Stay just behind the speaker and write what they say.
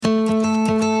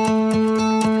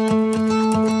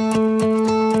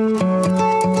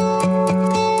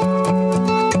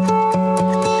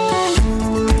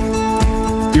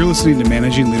listening to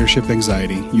Managing Leadership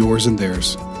Anxiety, Yours and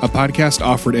Theirs, a podcast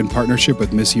offered in partnership with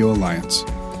Missio Alliance.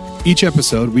 Each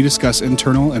episode, we discuss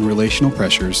internal and relational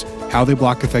pressures, how they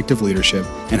block effective leadership,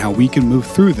 and how we can move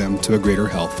through them to a greater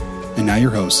health. And now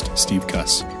your host, Steve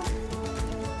Cuss.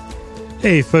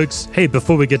 Hey, folks. Hey,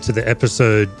 before we get to the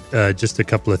episode, just a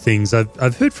couple of things.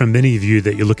 I've heard from many of you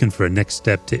that you're looking for a next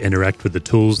step to interact with the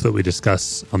tools that we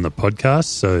discuss on the podcast.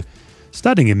 So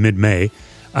starting in mid-May,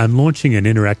 I'm launching an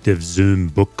interactive Zoom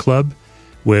book club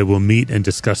where we'll meet and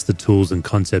discuss the tools and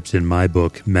concepts in my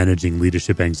book, Managing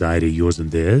Leadership Anxiety, Yours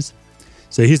and Theirs.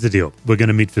 So here's the deal. We're going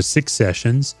to meet for 6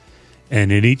 sessions,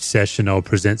 and in each session, I'll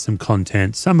present some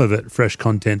content, some of it fresh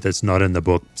content that's not in the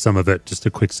book, some of it just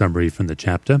a quick summary from the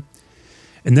chapter.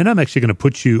 And then I'm actually going to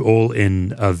put you all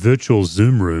in virtual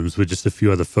Zoom rooms with just a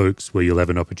few other folks where you'll have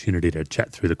an opportunity to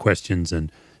chat through the questions and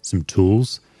some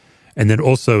tools. And then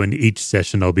also in each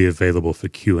session, I'll be available for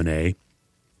Q&A.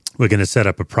 We're going to set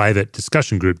up a private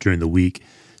discussion group during the week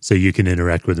so you can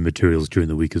interact with the materials during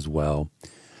the week as well.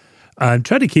 I'm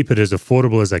trying to keep it as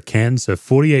affordable as I can. So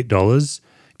 $48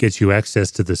 gets you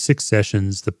access to the 6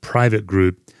 sessions. The private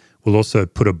group will also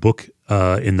put a book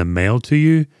in the mail to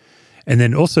you. And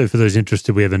then also for those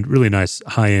interested, we have a really nice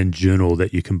high-end journal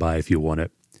that you can buy if you want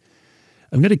it.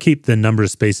 I'm going to keep the number of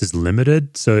spaces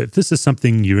limited. So if this is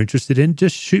something you're interested in,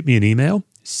 just shoot me an email,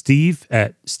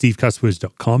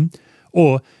 steve@stevecusswords.com,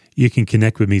 or you can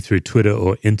connect with me through Twitter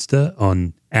or Insta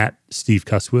on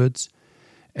 @SteveCusswords.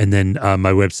 And then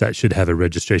my website should have a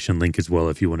registration link as well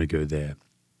if you want to go there.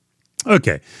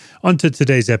 Okay, on to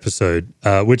today's episode,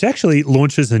 which actually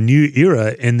launches a new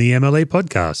era in the MLA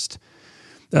podcast.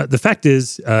 The fact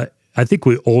is, I think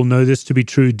we all know this to be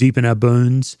true deep in our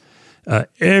bones.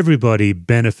 Everybody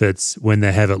benefits when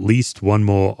they have at least one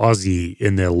more Aussie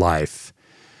in their life.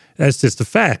 That's just a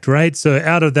fact, right? So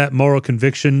out of that moral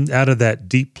conviction, out of that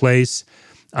deep place,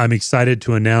 I'm excited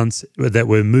to announce that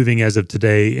we're moving as of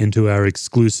today into our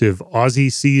exclusive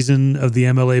Aussie season of the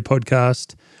MLA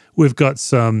podcast. We've got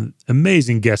some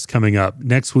amazing guests coming up.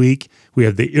 Next week, we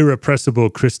have the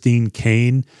irrepressible Christine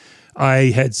Caine.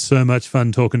 I had so much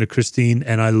fun talking to Christine,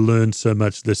 and I learned so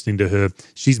much listening to her.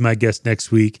 She's my guest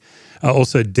next week.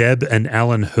 Also, Deb and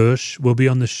Alan Hirsch will be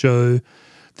on the show.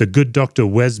 The good Dr.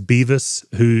 Wes Beavis,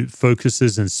 who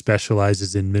focuses and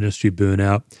specializes in ministry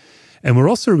burnout. And we're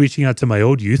also reaching out to my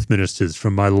old youth ministers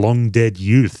from my long-dead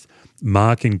youth,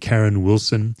 Mark and Karen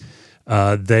Wilson.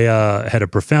 They had a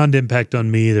profound impact on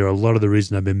me. They're a lot of the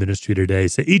reason I'm in ministry today.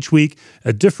 So each week,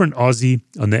 a different Aussie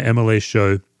on the MLA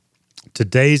show.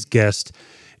 Today's guest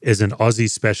is an Aussie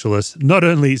specialist, not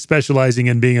only specializing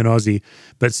in being an Aussie,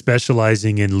 but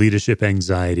specializing in leadership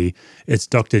anxiety. It's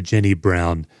Dr. Jenny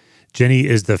Brown. Jenny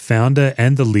is the founder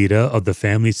and the leader of the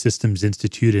Family Systems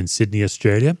Institute in Sydney,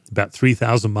 Australia, about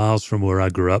 3,000 miles from where I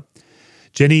grew up.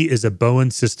 Jenny is a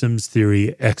Bowen systems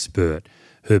theory expert.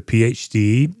 Her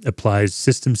PhD applies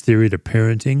systems theory to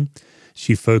parenting.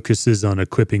 She focuses on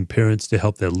equipping parents to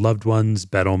help their loved ones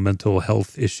battle mental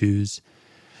health issues.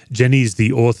 Jenny's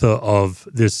the author of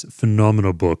this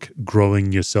phenomenal book,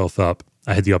 Growing Yourself Up.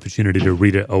 I had the opportunity to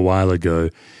read it a while ago.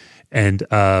 And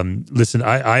listen,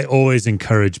 I always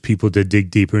encourage people to dig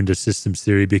deeper into systems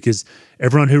theory because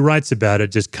everyone who writes about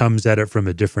it just comes at it from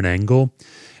a different angle.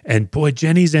 And boy,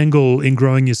 Jenny's angle in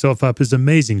Growing Yourself Up is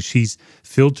amazing. She's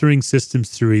filtering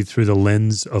systems theory through the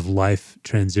lens of life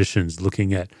transitions,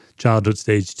 looking at childhood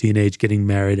stage, teenage, getting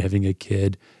married, having a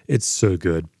kid. It's so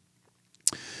good.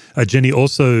 Jenny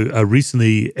also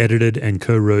recently edited and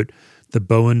co-wrote The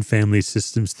Bowen Family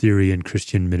Systems Theory and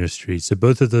Christian Ministry. So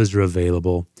both of those are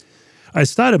available. I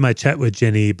started my chat with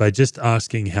Jenny by just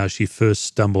asking how she first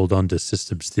stumbled onto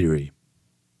systems theory.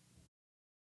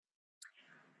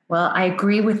 Well, I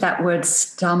agree with that word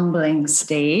stumbling,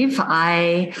 Steve.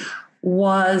 I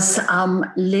was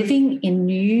living in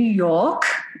New York,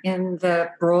 in the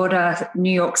broader New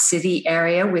York City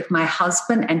area with my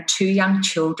husband and 2 young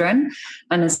children,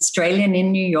 an Australian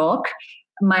in New York.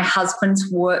 My husband's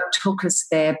work took us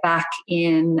there back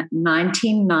in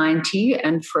 1990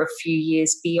 and for a few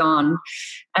years beyond.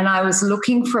 And I was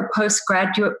looking for a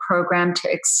postgraduate program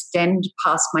to extend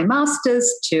past my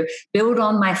master's, to build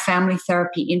on my family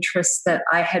therapy interests that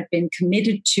I had been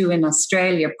committed to in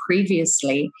Australia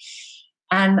previously.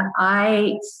 And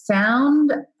I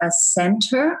found a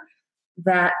center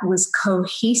that was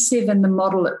cohesive in the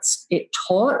model it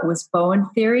taught, was Bowen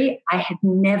theory. I had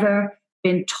never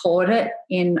been taught it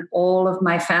in all of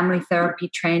my family therapy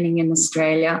training in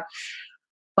Australia.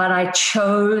 But I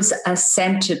chose a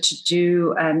center to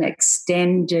do an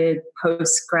extended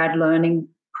postgrad learning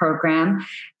program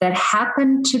that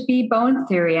happened to be Bowen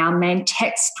Theory. Our main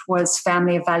text was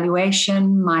Family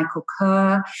Evaluation, Michael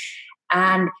Kerr,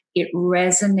 and it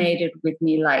resonated with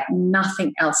me like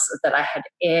nothing else that I had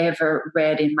ever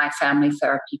read in my family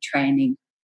therapy training.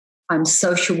 I'm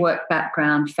social work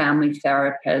background, family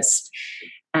therapist,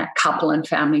 couple and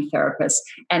family therapist,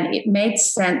 and it made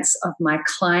sense of my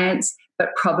clients, but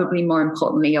probably more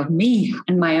importantly of me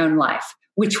and my own life,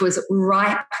 which was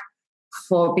ripe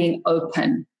for being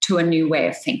open to a new way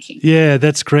of thinking. Yeah,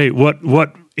 that's great.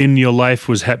 What in your life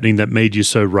was happening that made you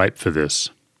so ripe for this?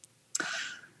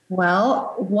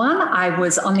 Well, one, I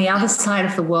was on the other side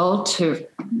of the world to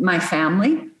my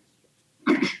family.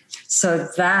 So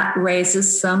that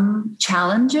raises some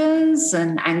challenges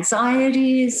and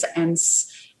anxieties and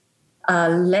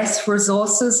less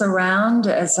resources around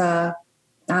as a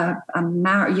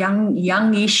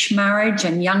youngish marriage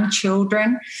and young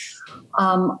children.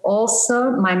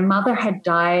 Also, my mother had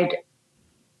died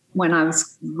when I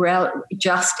was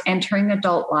just entering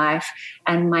adult life,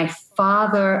 and my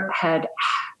father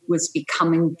was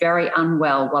becoming very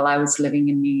unwell while I was living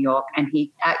in New York, and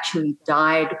he actually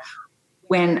died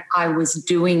when I was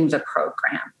doing the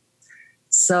program.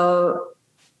 So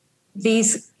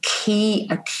these key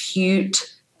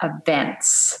acute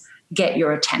events get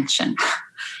your attention.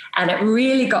 And it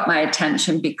really got my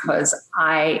attention because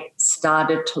I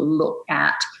started to look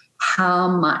at how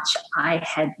much I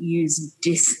had used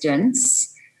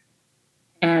distance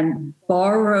and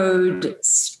borrowed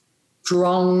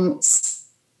strong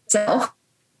self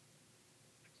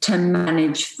to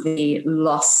manage the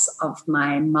loss of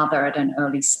my mother at an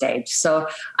early stage. So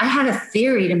I had a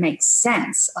theory to make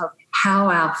sense of how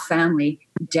our family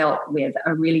dealt with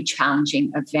a really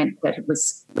challenging event that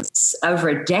was over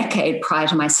a decade prior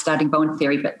to my studying Bowen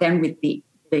Theory, but then with the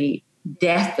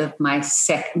death of my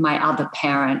other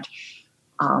parent,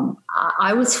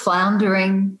 I was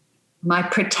floundering. My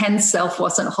pretend self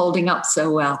wasn't holding up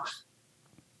so well.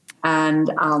 And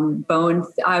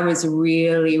I was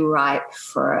really ripe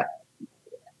for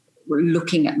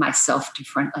looking at myself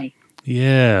differently.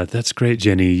 Yeah, that's great,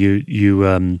 Jenny.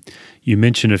 You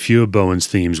mentioned a few of Bowen's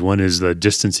themes. One is the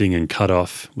distancing and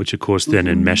cutoff, which of course then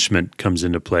enmeshment comes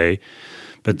into play.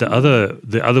 But the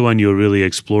other one you're really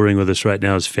exploring with us right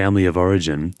now is family of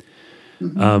origin.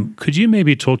 Could you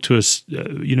maybe talk to us?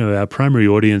 Our primary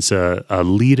audience are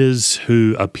leaders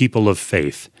who are people of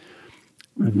faith.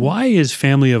 Why is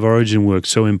family of origin work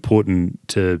so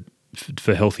important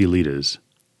for healthy leaders?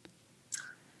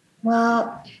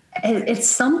 Well, it's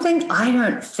something I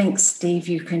don't think, Steve,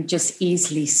 you can just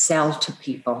easily sell to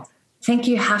people. I think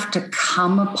you have to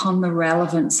come upon the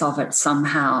relevance of it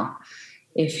somehow.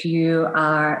 If you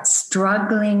are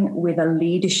struggling with a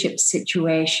leadership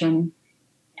situation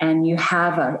and you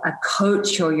have a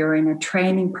coach or you're in a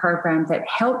training program that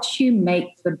helps you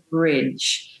make the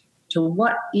bridge to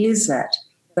what is it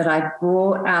that I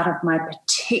brought out of my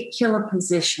particular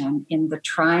position in the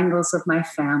triangles of my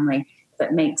family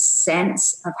that makes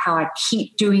sense of how I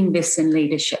keep doing this in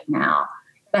leadership now.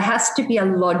 There has to be a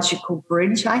logical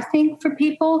bridge, I think, for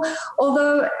people.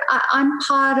 Although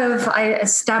I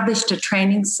established a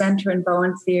training center in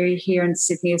Bowen Theory here in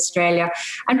Sydney, Australia,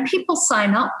 and people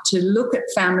sign up to look at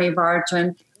family of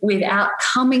origin without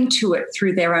coming to it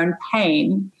through their own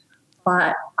pain.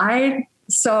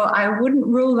 So I wouldn't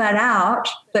rule that out,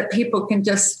 that people can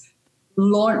just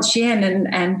launch in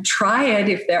and try it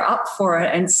if they're up for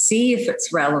it and see if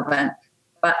it's relevant.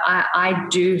 But I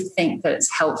do think that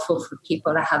it's helpful for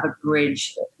people to have a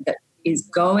bridge that is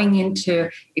going into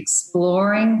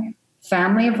exploring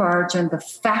family of origin, the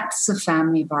facts of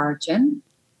family of origin,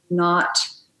 not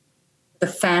the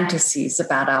fantasies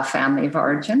about our family of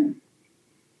origin,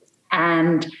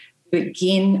 and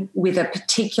begin with a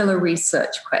particular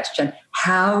research question.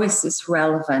 How is this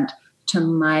relevant to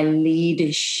my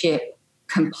leadership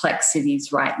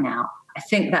complexities right now? I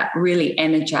think that really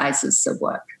energizes the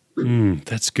work.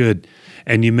 That's good.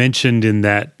 And you mentioned in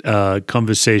that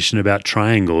conversation about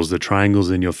triangles, the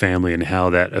triangles in your family and how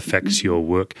that affects your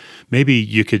work. Maybe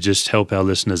you could just help our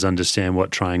listeners understand what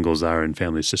triangles are in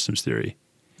family systems theory.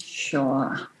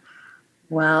 Sure.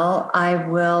 Well, I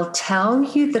will tell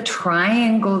you the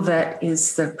triangle that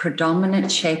is the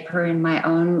predominant shaper in my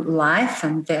own life,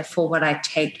 and therefore what I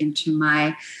take into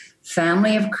my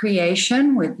family of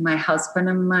creation with my husband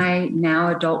and my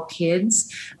now adult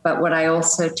kids, but what I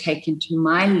also take into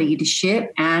my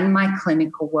leadership and my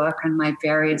clinical work and my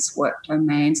various work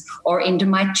domains, or into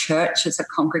my church as a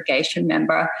congregation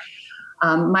member.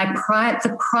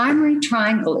 The primary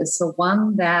triangle is the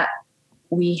one that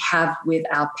we have with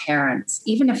our parents.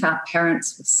 Even if our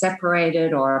parents were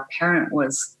separated or a parent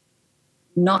was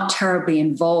not terribly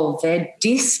involved, their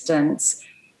distance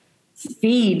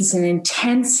feeds an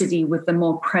intensity with the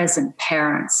more present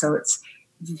parent. So it's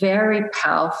very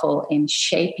powerful in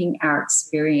shaping our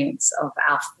experience of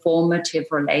our formative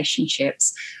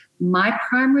relationships. My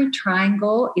primary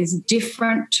triangle is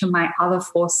different to my other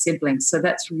 4 siblings. So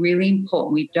that's really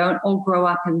important. We don't all grow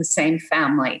up in the same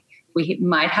family. We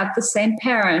might have the same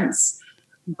parents,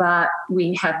 but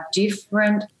we have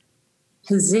different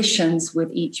positions with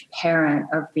each parent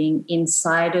of being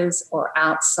insiders or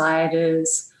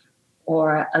outsiders,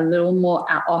 or a little more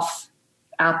off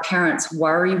our parents'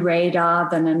 worry radar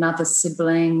than another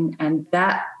sibling. And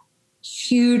that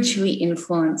hugely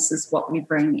influences what we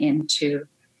bring into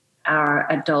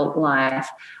our adult life.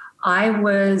 I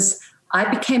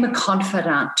became a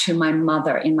confidant to my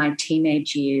mother in my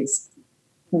teenage years.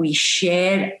 We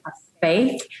shared a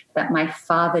faith that my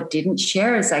father didn't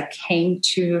share as I came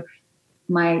to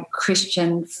my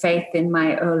Christian faith in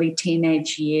my early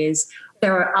teenage years.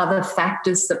 There are other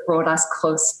factors that brought us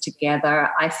close together.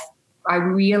 I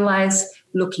realized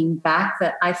looking back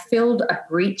that I filled a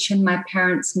breach in my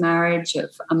parents' marriage of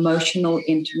emotional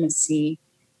intimacy,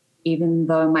 even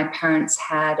though my parents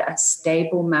had a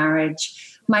stable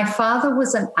marriage. My father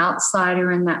was an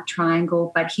outsider in that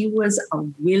triangle, but he was a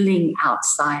willing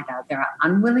outsider. There are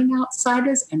unwilling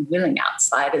outsiders and willing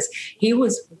outsiders. He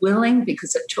was willing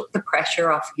because it took the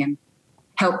pressure off him,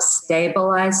 helped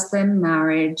stabilize their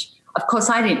marriage. Of course,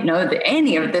 I didn't know that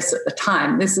any of this at the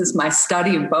time. This is my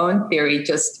study of Bowen theory,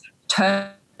 just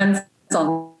turns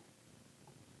on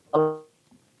to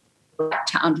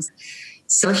understand.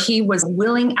 So he was a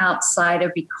willing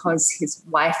outsider because his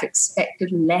wife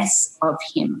expected less of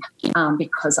him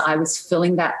because I was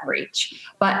filling that breach.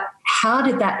 But how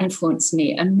did that influence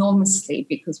me? Enormously,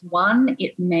 because one,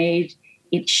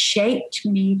 it shaped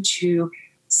me to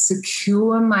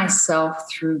secure myself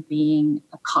through being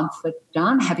a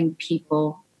confidant, having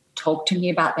people talk to me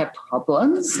about their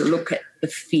problems, look at the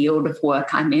field of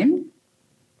work I'm in.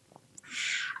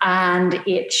 And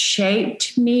it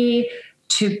shaped me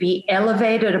to be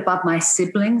elevated above my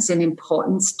siblings in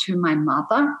importance to my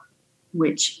mother,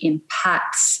 which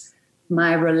impacts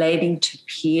my relating to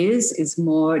peers is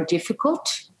more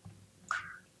difficult.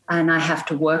 And I have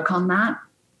to work on that.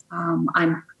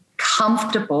 I'm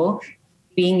comfortable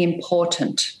being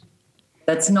important.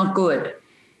 That's not good.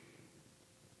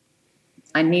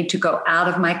 I need to go out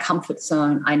of my comfort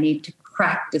zone. I need to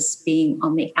practice being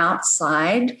on the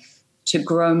outside to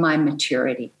grow my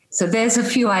maturity. So there's a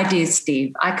few ideas,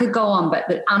 Steve. I could go on,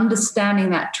 but understanding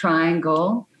that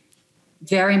triangle,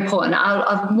 very important.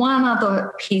 One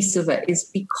other piece of it is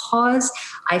because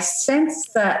I sense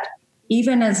that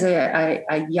even as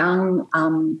a young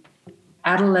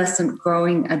adolescent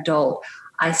growing adult,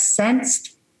 I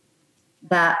sensed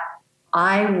that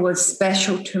I was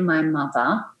special to my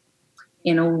mother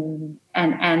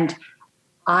and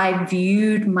I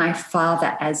viewed my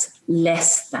father as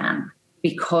less than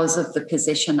because of the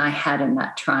position I had in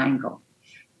that triangle,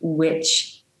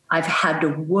 which I've had to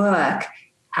work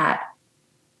at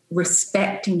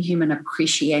respecting him and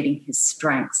appreciating his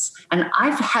strengths. And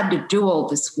I've had to do all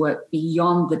this work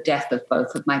beyond the death of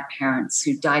both of my parents,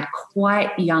 who died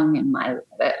quite young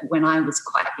when I was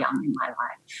quite young in my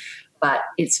life. But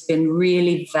it's been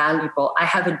really valuable. I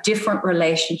have a different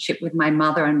relationship with my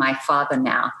mother and my father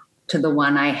now to the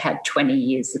one I had 20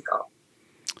 years ago.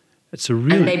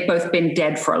 And they've both been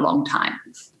dead for a long time.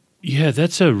 Yeah,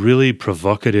 that's a really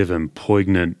provocative and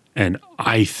poignant, and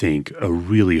I think a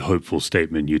really hopeful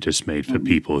statement you just made for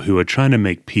people who are trying to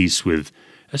make peace with,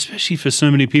 especially for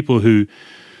so many people who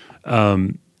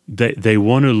they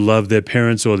want to love their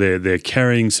parents or they're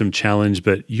carrying some challenge,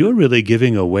 but you're really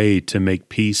giving a way to make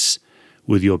peace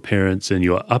with your parents and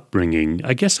your upbringing.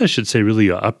 I guess I should say really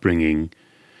your upbringing.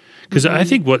 Because I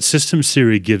think what systems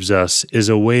theory gives us is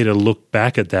a way to look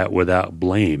back at that without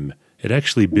blame. It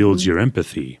actually builds your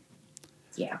empathy.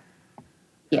 Yeah.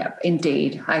 Yeah,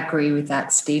 indeed. I agree with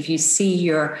that, Steve. You see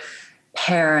your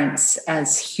parents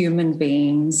as human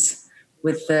beings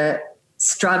with the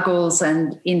struggles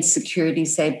and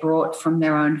insecurities they brought from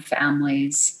their own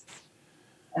families,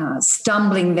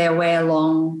 stumbling their way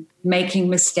along, making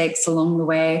mistakes along the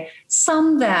way,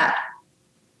 some that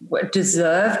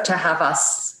deserve to have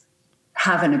us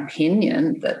have an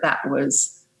opinion that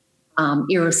was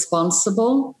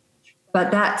irresponsible,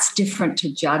 but that's different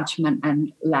to judgment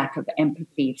and lack of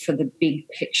empathy for the big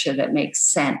picture that makes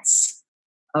sense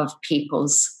of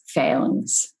people's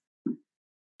failings.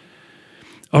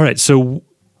 All right, so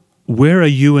where are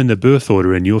you in the birth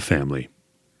order in your family?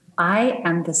 I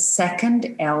am the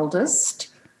second eldest,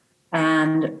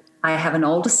 and I have an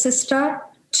older sister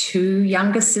 2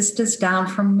 younger sisters down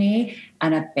from me,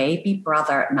 and a baby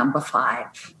brother at number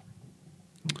 5.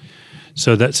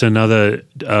 So that's another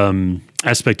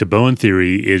aspect of Bowen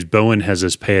theory is Bowen has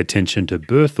us pay attention to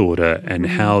birth order and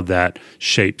how that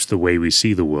shapes the way we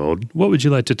see the world. What would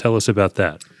you like to tell us about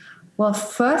that? Well,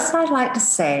 first I'd like to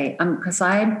say, because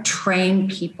I train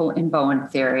people in Bowen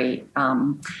theory,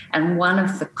 and one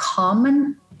of the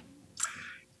common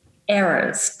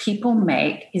errors people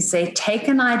make is they take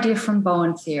an idea from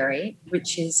Bowen theory,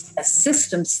 which is a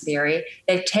systems theory.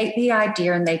 They take the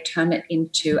idea and they turn it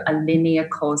into a linear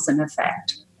cause and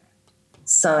effect.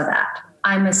 So that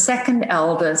I'm a second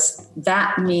eldest,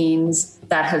 that means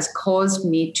that has caused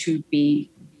me to be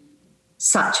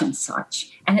such and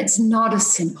such. And it's not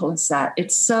as simple as that.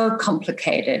 It's so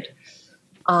complicated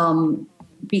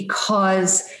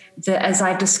because as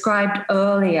I described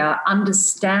earlier,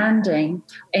 understanding,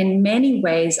 in many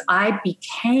ways, I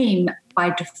became by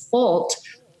default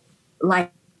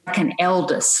like an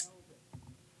oldest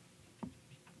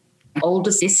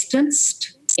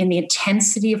distanced in the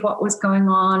intensity of what was going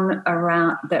on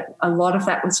around that. A lot of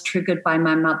that was triggered by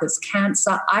my mother's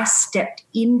cancer. I stepped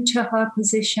into her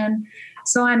position.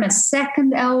 So I'm a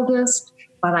second eldest,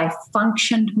 but I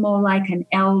functioned more like an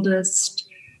eldest.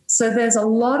 So there's a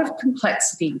lot of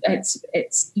complexity.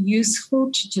 It's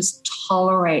useful to just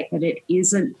tolerate that it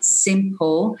isn't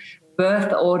simple.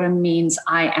 Birth order means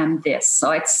I am this.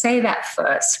 So I'd say that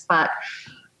first. But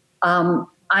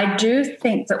I do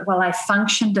think that while I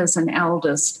functioned as an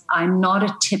eldest, I'm not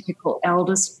a typical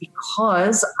eldest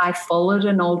because I followed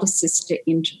an older sister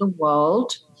into the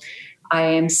world. I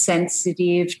am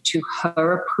sensitive to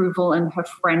her approval and her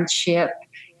friendship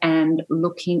and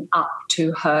looking up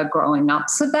to her growing up.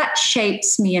 So that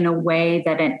shapes me in a way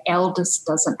that an eldest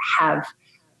doesn't have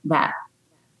that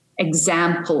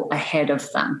example ahead of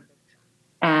them.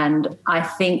 And I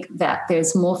think that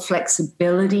there's more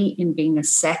flexibility in being a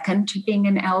second to being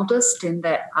an eldest, in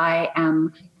that I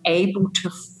am able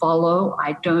to follow.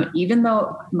 Even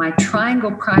though my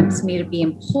triangle primes me to be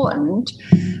important,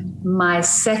 my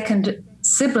second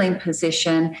sibling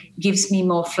position gives me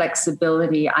more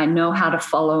flexibility. I know how to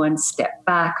follow and step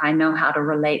back. I know how to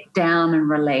relate down and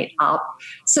relate up.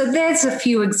 So there's a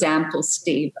few examples,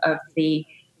 Steve, of the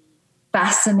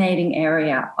fascinating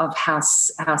area of how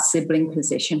sibling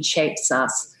position shapes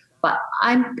us. But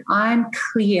I'm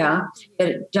clear that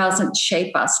it doesn't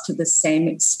shape us to the same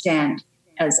extent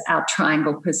as our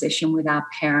triangle position with our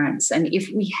parents. And if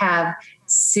we have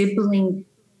sibling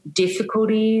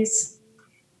difficulties,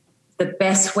 the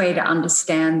best way to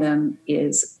understand them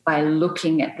is by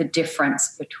looking at the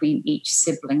difference between each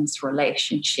sibling's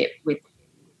relationship with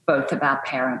both of our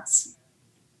parents.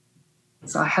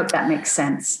 So I hope that makes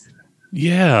sense.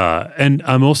 Yeah. And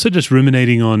I'm also just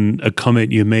ruminating on a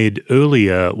comment you made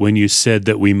earlier when you said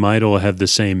that we might all have the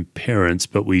same parents,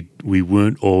 but we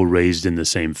weren't all raised in the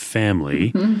same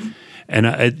family. Mm-hmm. And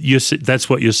that's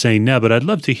what you're saying now, but I'd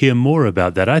love to hear more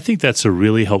about that. I think that's a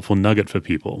really helpful nugget for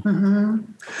people.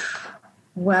 Mm-hmm.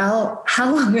 Well,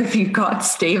 how long have you got,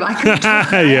 Steve? I could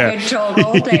talk, I could talk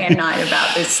all day and night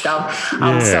about this stuff. So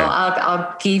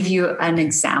I'll give you an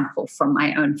example from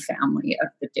my own family of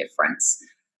the difference.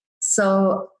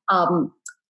 So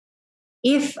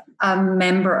if a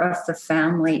member of the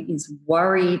family is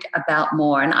worried about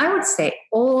more, and I would say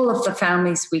all of the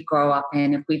families we grow up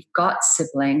in, if we've got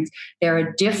siblings, there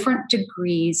are different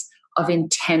degrees of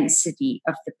intensity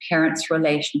of the parents'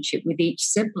 relationship with each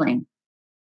sibling.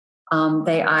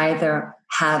 They either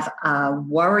have a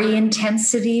worry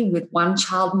intensity with one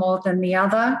child more than the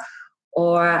other,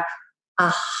 or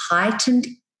a heightened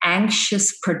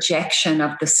anxious projection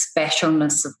of the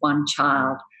specialness of one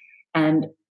child. And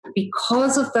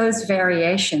because of those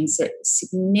variations, it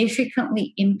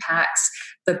significantly impacts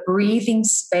the breathing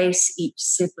space each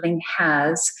sibling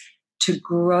has to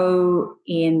grow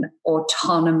in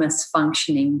autonomous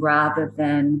functioning rather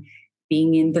than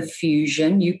being in the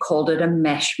fusion. You called it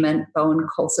enmeshment. Bowen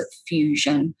calls it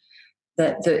fusion.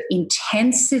 That the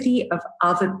intensity of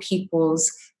other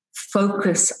people's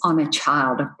focus on a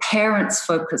child, of parents'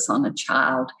 focus on a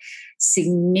child,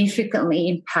 significantly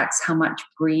impacts how much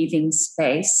breathing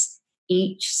space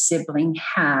each sibling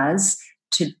has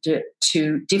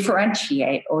to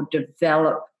differentiate or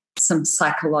develop some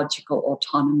psychological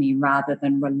autonomy rather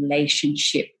than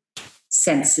relationship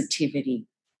sensitivity.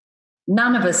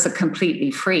 None of us are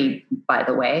completely free, by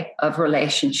the way, of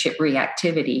relationship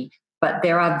reactivity, but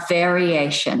there are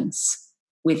variations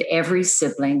with every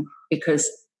sibling because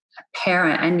a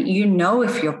parent, and you know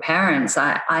if you're parents,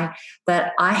 that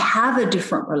I have a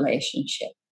different relationship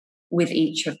with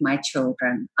each of my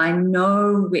children. I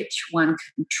know which one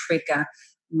can trigger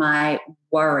might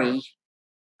worry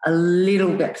a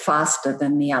little bit faster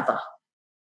than the other,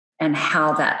 and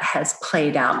how that has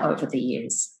played out over the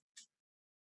years.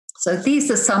 So these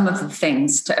are some of the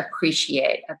things to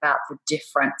appreciate about the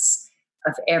difference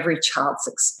of every child's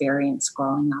experience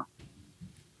growing up.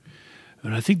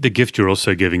 And I think the gift you're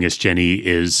also giving us, Jenny,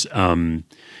 is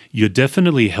you're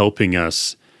definitely helping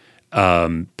us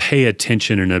pay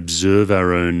attention and observe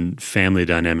our own family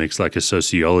dynamics like a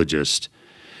sociologist.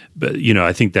 But,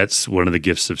 I think that's one of the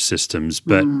gifts of systems.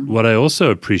 But what I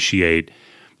also appreciate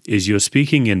is you're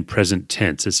speaking in present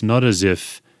tense. It's not as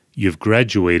if you've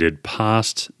graduated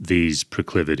past these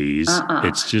proclivities.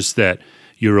 It's just that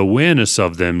your awareness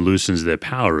of them loosens their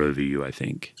power over you, I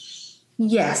think.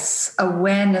 Yes,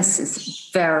 awareness is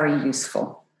very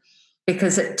useful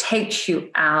because it takes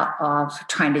you out of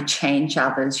trying to change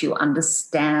others. You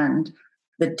understand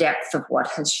the depth of what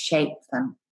has shaped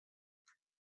them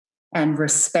and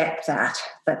respect that.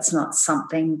 That's not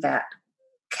something that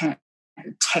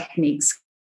techniques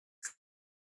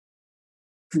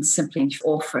can simply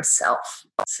offer a self.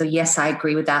 So yes, I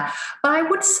agree with that. But I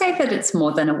would say that it's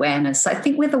more than awareness. I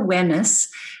think with awareness,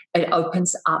 it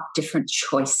opens up different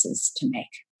choices to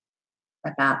make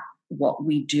about what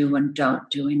we do and don't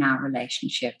do in our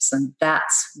relationships. And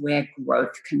that's where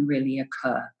growth can really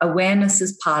occur. Awareness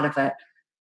is part of it,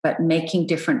 but making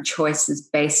different choices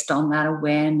based on that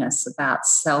awareness about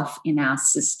self in our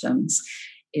systems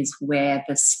is where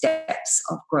the steps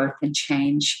of growth and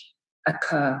change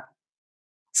occur.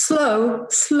 Slow,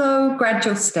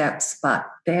 gradual steps, but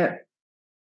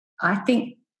I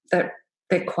think that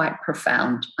they're quite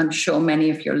profound. I'm sure many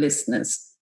of your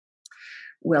listeners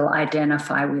will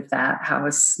identify with that, how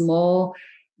a small,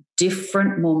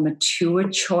 different, more mature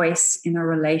choice in a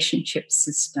relationship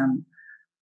system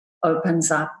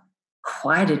opens up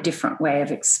quite a different way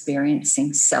of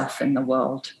experiencing self in the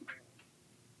world.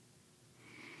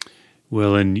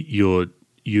 Well, and you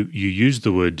use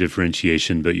the word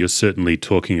differentiation, but you're certainly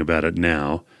talking about it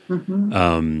now.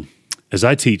 As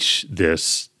I teach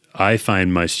this, I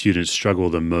find my students struggle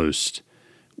the most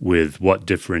with what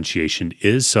differentiation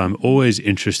is. So I'm always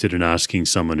interested in asking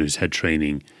someone who's had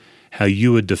training how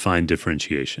you would define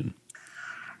differentiation.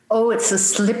 Oh, it's a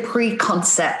slippery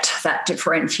concept, that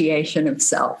differentiation of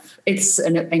self. It's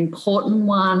an important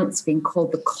one. It's been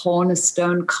called the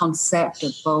cornerstone concept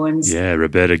of Bowen's. Yeah,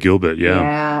 Roberta Gilbert,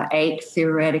 Yeah, 8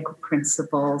 theoretical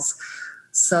principles.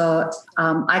 So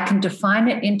I can define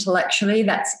it intellectually.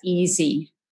 That's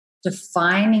easy.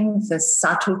 Defining the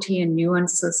subtlety and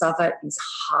nuances of it is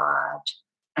hard.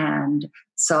 And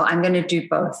so I'm going to do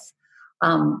both.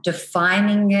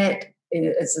 Defining it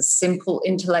as a simple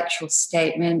intellectual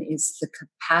statement is the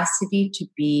capacity to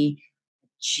be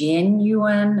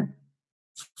genuine,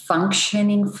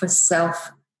 functioning for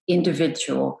self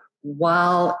individual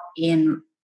while in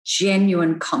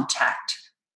genuine contact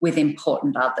with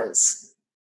important others.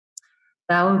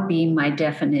 That would be my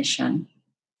definition.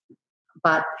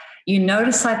 But you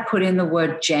notice I put in the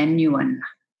word genuine.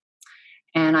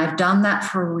 And I've done that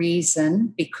for a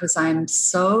reason, because I'm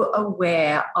so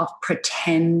aware of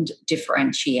pretend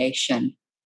differentiation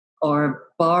or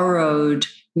borrowed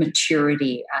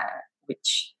maturity,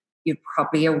 which you're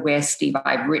probably aware, Steve.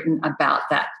 I've written about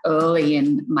that early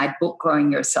in my book,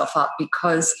 Growing Yourself Up,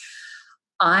 because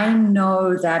I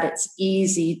know that it's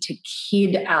easy to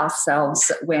kid ourselves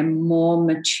that we're more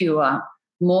mature,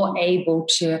 more able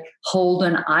to hold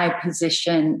an I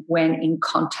position when in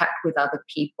contact with other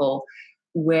people.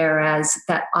 Whereas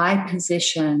that I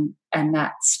position and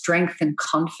that strength and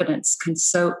confidence can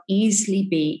so easily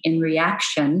be in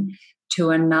reaction to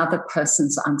another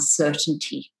person's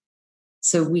uncertainty.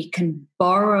 So we can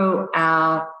borrow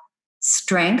our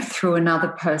strength through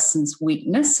another person's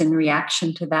weakness in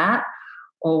reaction to that,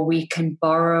 or we can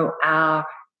borrow our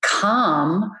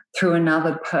calm through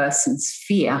another person's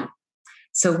fear.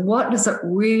 So what does it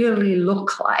really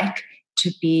look like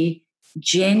to be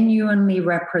genuinely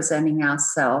representing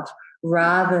ourselves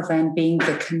rather than being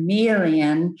the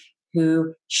chameleon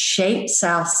who shapes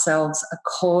ourselves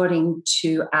according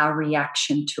to our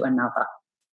reaction to another?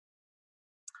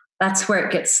 That's where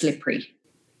it gets slippery.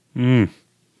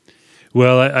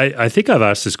 Well, I think I've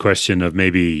asked this question of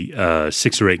maybe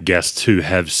 6 or 8 guests who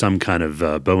have some kind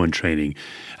of Bowen training.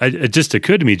 It just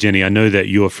occurred to me, Jenny, I know that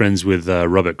you're friends with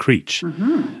Robert Creech.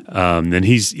 And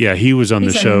he was on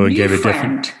the show and gave a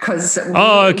different...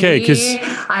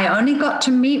 I only got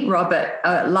to meet Robert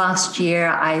last year.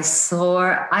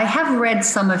 I have read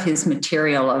some of his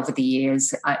material over the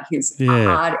years, his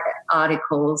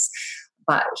articles,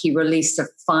 but he released a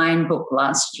fine book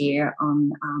last year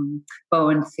on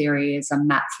Bowen theory as a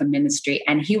map for ministry.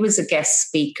 And he was a guest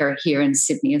speaker here in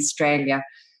Sydney, Australia,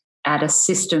 at a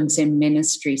Systems in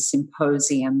Ministry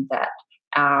symposium that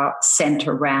our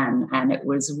centre ran. And it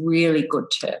was really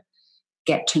good to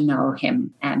get to know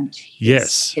him and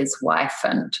his wife.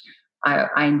 And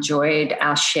I enjoyed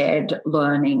our shared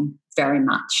learning very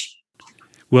much.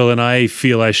 Well, and I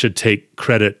feel I should take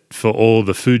credit for all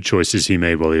the food choices he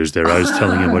made while he was there. I was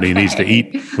telling him what he needs to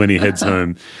eat when he heads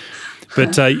home.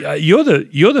 But you're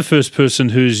the first person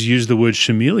who's used the word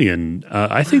chameleon.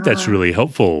 I think that's really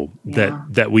helpful,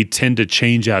 that we tend to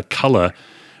change our color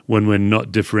when we're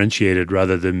not differentiated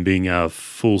rather than being our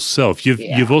full self.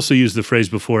 You've also used the phrase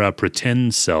before, our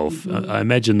pretend self. Mm-hmm. I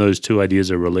imagine those two ideas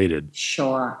are related.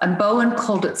 Sure. And Bowen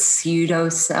called it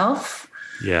pseudo-self.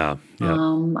 Yeah.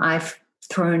 I've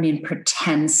thrown in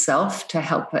pretend self to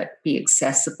help it be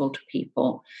accessible to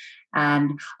people.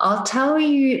 And I'll tell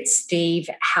you, Steve,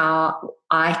 how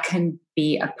I can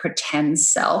be a pretend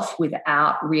self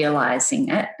without realizing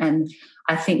it. And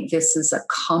I think this is a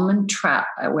common trap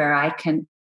where I can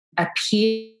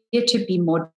appear to be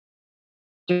more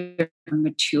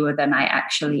mature than I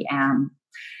actually am.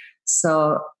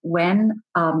 So when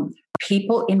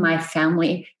people in my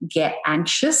family get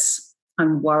anxious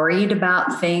and worried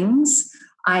about things,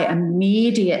 I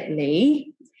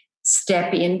immediately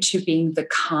step into being the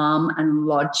calm and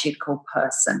logical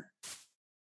person.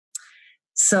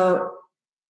 So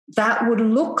that would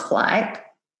look like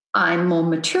I'm more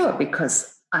mature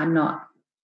because I'm not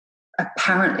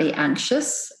apparently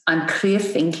anxious. I'm clear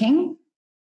thinking.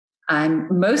 I'm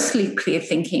mostly clear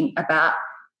thinking about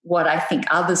what I think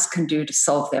others can do to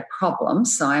solve their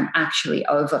problems. So I'm actually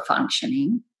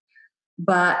over-functioning.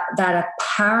 But that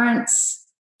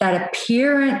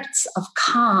appearance of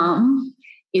calm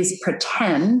is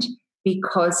pretend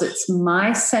because it's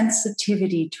my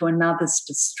sensitivity to another's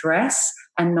distress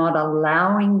and not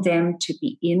allowing them to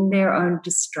be in their own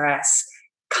distress,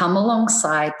 come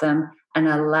alongside them and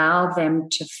allow them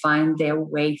to find their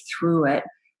way through it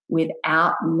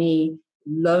without me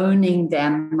loaning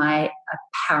them my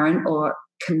apparent or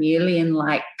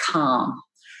chameleon-like calm.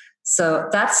 So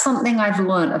that's something I've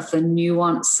learned of the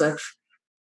nuance of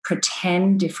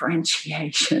pretend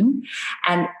differentiation.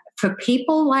 And for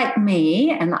people like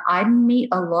me, and I meet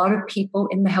a lot of people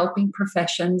in the helping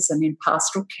professions and in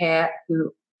pastoral care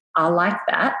who are like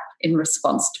that in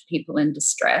response to people in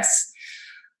distress,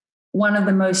 one of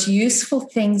the most useful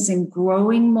things in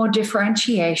growing more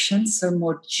differentiation, so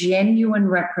more genuine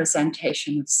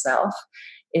representation of self,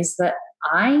 is that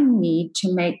I need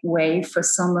to make way for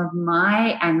some of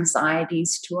my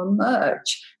anxieties to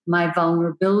emerge, my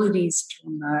vulnerabilities to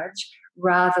emerge,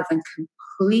 rather than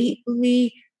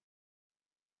completely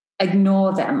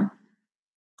ignore them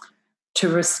to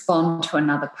respond to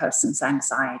another person's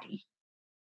anxiety.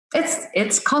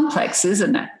 It's complex,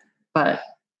 isn't it? But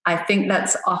I think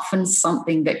that's often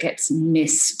something that gets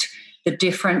missed, the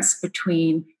difference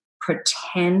between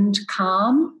pretend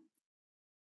calm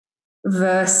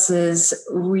versus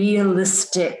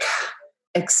realistic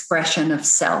expression of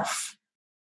self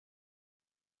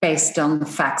based on the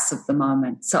facts of the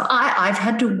moment. So I've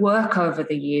had to work over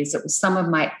the years. It was some of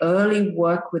my early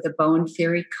work with a Bowen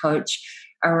theory coach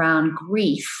around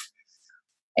grief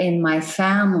in my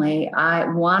family.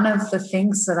 One of the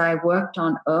things that I worked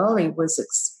on early was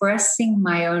expressing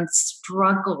my own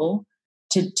struggle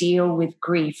to deal with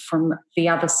grief from the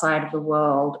other side of the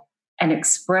world and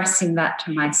expressing that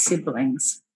to my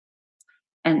siblings.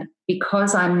 And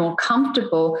because I'm more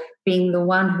comfortable being the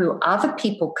one who other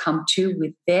people come to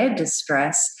with their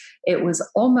distress, it was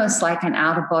almost like an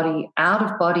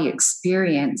out-of-body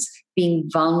experience being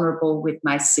vulnerable with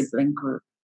my sibling group.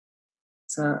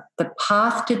 So the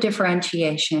path to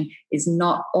differentiation is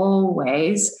not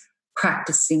always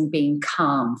practicing being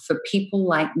calm. For people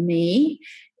like me,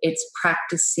 it's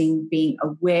practicing being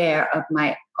aware of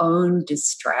my own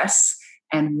distress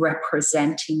and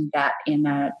representing that in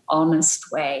an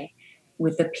honest way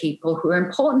with the people who are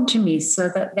important to me so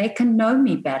that they can know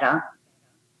me better,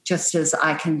 just as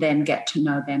I can then get to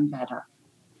know them better.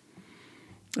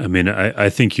 I mean, I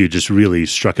think you just really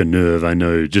struck a nerve. I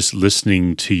know just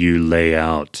listening to you lay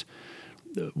out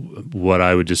what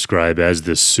I would describe as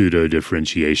the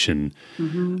pseudo-differentiation,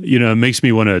 it makes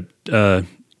me want to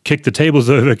kick the tables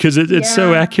over because it's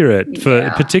so accurate,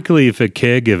 particularly for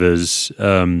caregivers.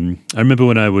 I remember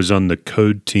when I was on the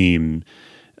code team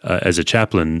as a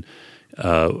chaplain,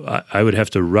 I would have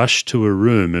to rush to a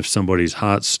room if somebody's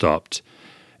heart stopped.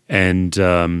 And,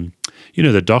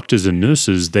 the doctors and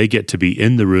nurses, they get to be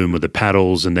in the room with the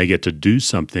paddles and they get to do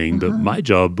something. But my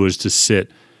job was to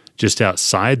sit just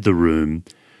outside the room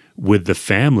with the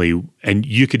family, and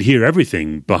you could hear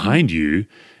everything behind you,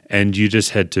 and you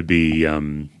just had to be,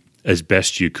 as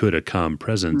best you could, a calm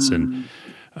presence. And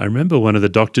I remember one of the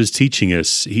doctors teaching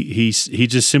us, he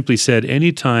just simply said,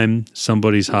 anytime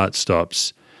somebody's heart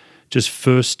stops, just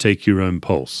first take your own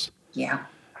pulse. Yeah.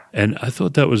 And I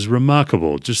thought that was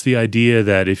remarkable, just the idea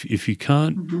that if you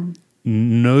can't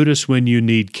notice when you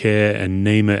need care and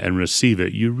name it and receive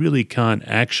it, you really can't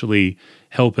actually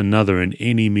help another in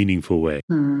any meaningful way.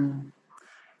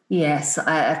 Yes,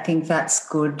 I think that's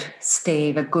good,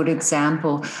 Steve, a good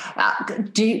example.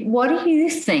 What do you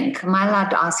think? Am I allowed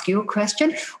to ask you a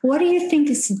question? What do you think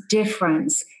is the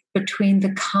difference between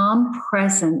the calm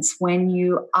presence when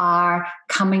you are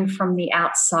coming from the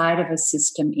outside of a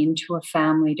system into a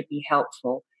family to be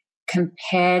helpful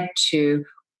compared to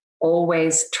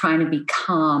always trying to be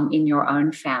calm in your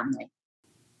own family?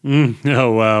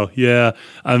 Oh, wow. Yeah.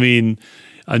 I mean,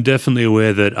 I'm definitely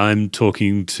aware that I'm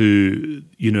talking to,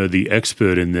 the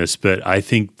expert in this, but I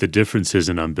think the difference is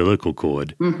an umbilical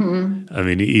cord. I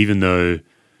mean, even though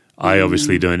I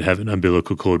obviously don't have an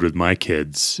umbilical cord with my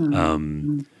kids,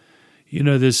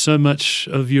 there's so much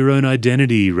of your own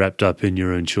identity wrapped up in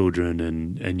your own children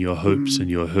and your hopes and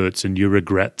your hurts and your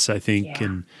regrets, I think. Yeah.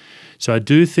 And so I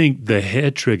do think the hair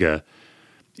trigger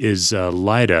is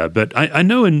lighter. But I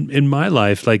know in my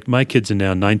life, like my kids are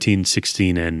now 19,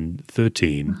 16, and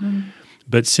 13.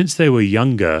 But since they were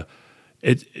younger,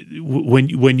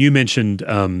 when you mentioned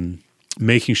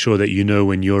making sure that you know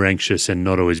when you're anxious and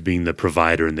not always being the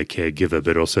provider and the caregiver,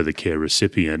 but also the care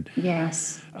recipient.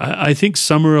 Yes. I think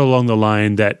somewhere along the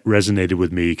line that resonated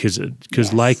with me because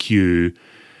yes. Like you,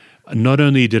 not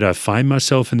only did I find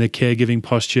myself in the caregiving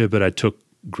posture, but I took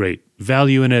great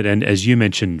value in it, and as you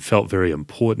mentioned, felt very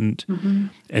important.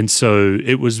 And so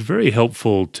it was very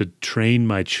helpful to train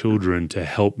my children to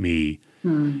help me.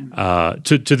 To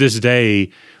this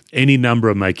day, any number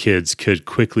of my kids could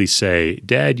quickly say,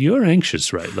 "Dad, you're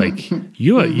anxious, right? Like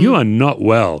you are not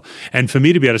well." And for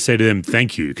me to be able to say to them,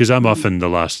 "Thank you," because I'm often the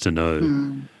last to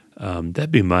know.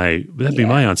 That'd be my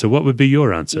answer. What would be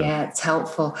your answer? Yeah, it's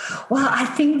helpful. Well, I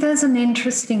think there's an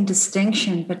interesting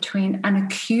distinction between an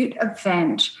acute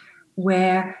event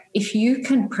where if you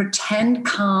can pretend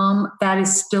calm, that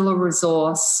is still a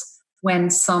resource when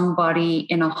somebody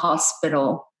in a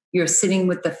hospital, you're sitting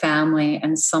with the family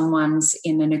and someone's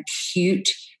in an acute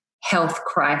health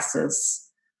crisis,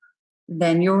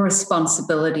 then your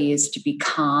responsibility is to be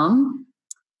calm,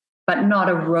 but not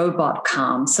a robot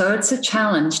calm. So it's a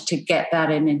challenge to get that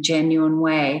in a genuine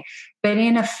way. But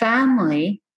in a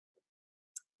family,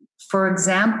 for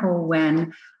example,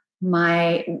 when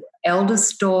my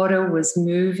eldest daughter was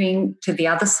moving to the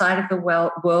other side of the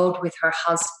world with her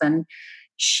husband,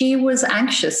 she was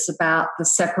anxious about the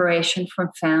separation from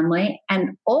family,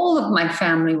 and all of my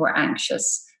family were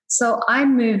anxious. So I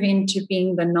move into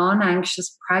being the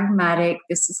non-anxious, pragmatic,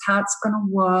 this is how it's going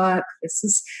to work, this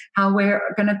is how we're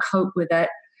going to cope with it,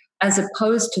 as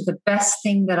opposed to the best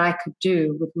thing that I could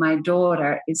do with my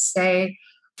daughter is say,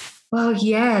 well,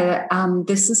 yeah,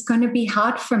 this is going to be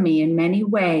hard for me in many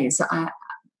ways.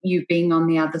 You being on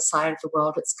the other side of the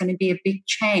world, it's going to be a big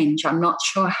change. I'm not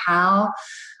sure how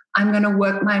I'm going to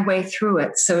work my way through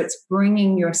it. So it's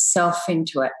bringing yourself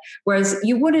into it. Whereas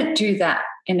you wouldn't do that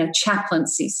in a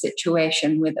chaplaincy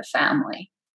situation with a family.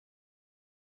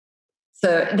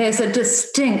 So there's a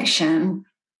distinction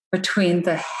between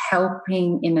the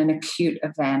helping in an acute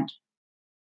event.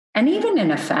 And even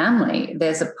in a family,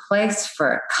 there's a place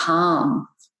for calm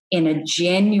in a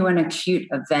genuine acute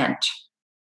event.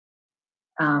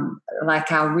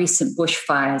 Like our recent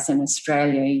bushfires in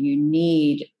Australia, you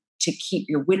need to keep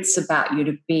your wits about you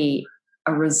to be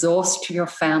a resource to your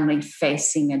family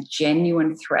facing a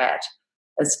genuine threat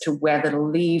as to whether to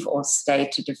leave or stay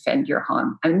to defend your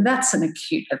home. I mean, that's an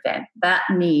acute event. That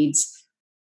needs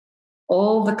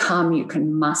all the calm you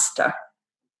can muster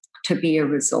to be a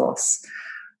resource.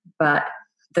 But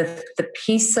the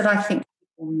piece that I think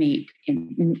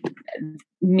people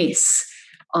miss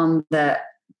on the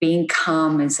being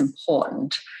calm is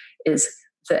important is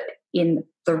that in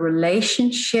the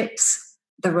relationship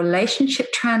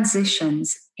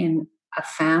transitions in a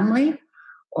family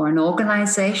or an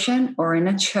organization or in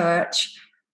a church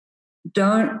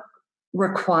don't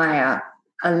require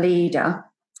a leader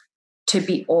to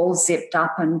be all zipped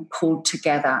up and pulled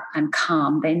together and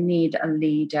calm. They need a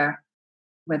leader,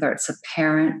 whether it's a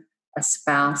parent, a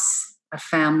spouse, a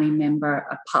family member,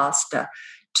 a pastor,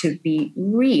 to be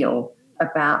real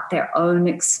about their own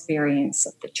experience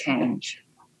of the change.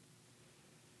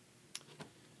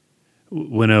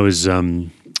 When I was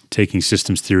taking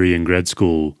systems theory in grad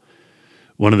school,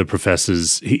 one of the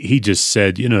professors, he just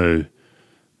said, the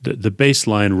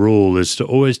baseline rule is to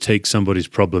always take somebody's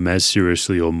problem as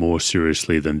seriously or more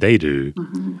seriously than they do.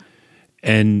 Mm-hmm.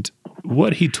 And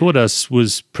what he taught us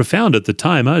was profound at the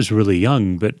time. I was really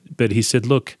young, but he said,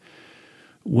 look,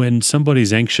 when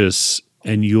somebody's anxious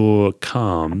and you're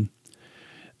calm,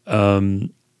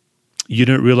 you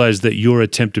don't realize that your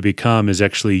attempt to be calm is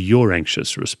actually your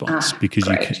anxious response, because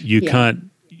you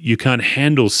can't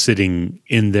handle sitting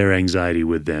in their anxiety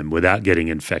with them without getting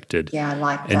infected. Yeah, I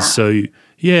like that.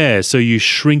 And so you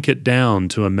shrink it down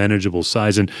to a manageable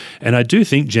size. And I do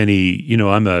think, Jenny,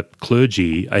 I'm a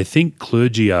clergy. I think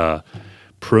clergy are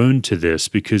prone to this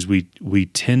because we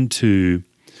tend to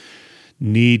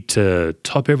need to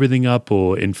top everything up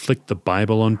or inflict the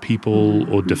Bible on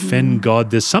people or defend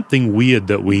God. There's something weird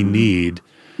that we need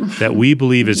that we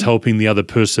believe is helping the other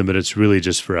person, but it's really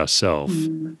just for ourselves.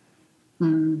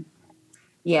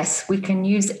 Yes, we can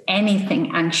use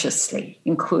anything anxiously,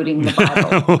 including the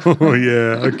Bible. Oh,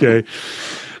 yeah. Okay.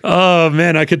 Oh,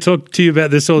 man, I could talk to you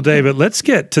about this all day, but let's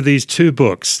get to these two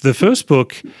books. The first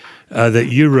book that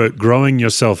you wrote, Growing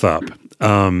Yourself Up.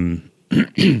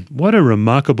 What a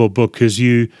remarkable book, because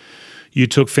you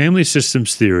took family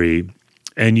systems theory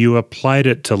and you applied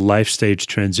it to life stage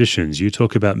transitions. You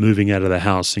talk about moving out of the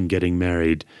house and getting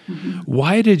married. Mm-hmm.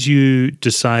 Why did you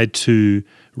decide to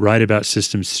write about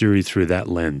systems theory through that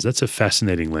lens? That's a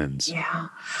fascinating lens. Yeah.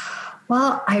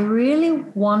 Well, I really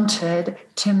wanted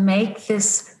to make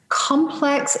this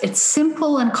complex, it's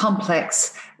simple and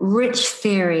complex, rich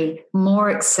theory more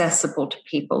accessible to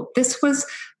people. This was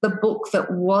the book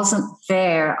that wasn't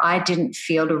there, I didn't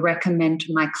feel, to recommend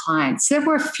to my clients. There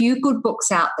were a few good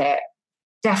books out there,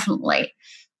 definitely,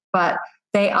 but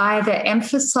they either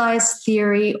emphasize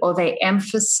theory or they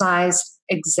emphasize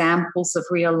examples of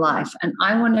real life. And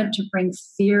I wanted to bring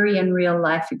theory and real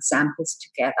life examples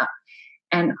together.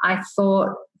 And I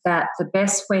thought that the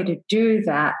best way to do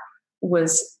that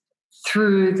was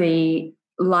through the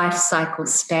life cycle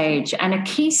stage. And a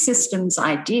key systems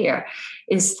idea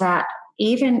is that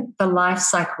even the life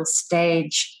cycle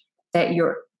stage that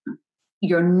you're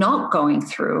not going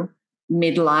through,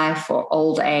 midlife or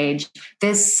old age,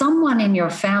 there's someone in your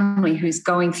family who's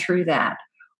going through that,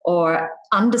 or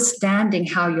understanding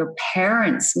how your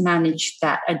parents managed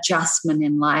that adjustment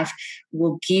in life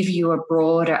will give you a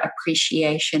broader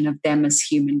appreciation of them as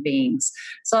human beings.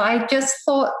 So I just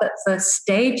thought that the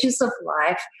stages of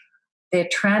life, their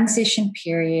transition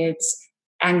periods,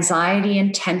 anxiety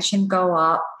and tension go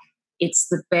up. It's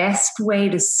the best way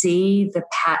to see the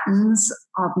patterns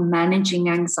of managing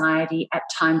anxiety at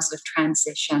times of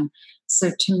transition. So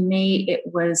to me, it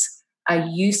was a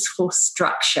useful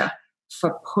structure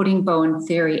for putting Bowen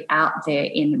theory out there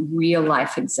in real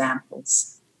life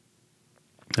examples.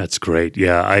 That's great.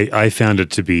 Yeah, I found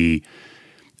it to be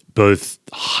both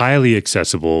highly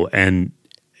accessible and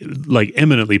like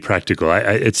eminently practical.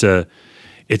 It's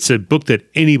a book that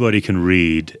anybody can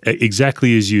read,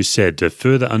 exactly as you said, to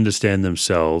further understand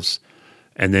themselves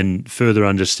and then further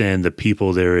understand the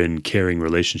people they're in caring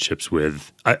relationships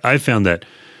with. I found that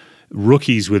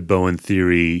rookies with Bowen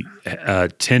theory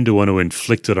tend to want to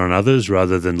inflict it on others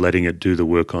rather than letting it do the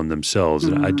work on themselves.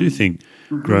 Mm-hmm. And I do think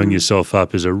Growing Yourself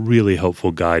Up is a really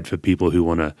helpful guide for people who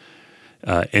want to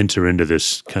enter into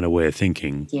this kind of way of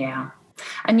thinking. Yeah.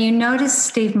 And you notice,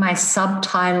 Steve, my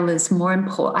subtitle is more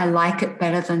important. I like it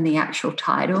better than the actual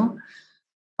title,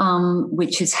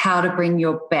 which is How to Bring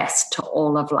Your Best to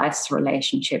All of Life's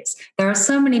Relationships. There are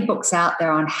so many books out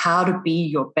there on how to be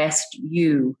your best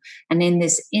you. And in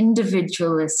this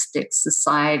individualistic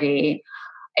society,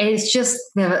 it's just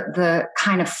the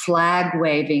kind of flag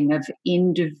waving of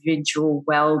individual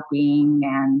well-being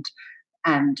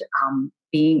and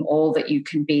being all that you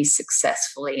can be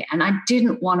successfully. And I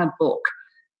didn't want a book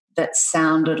that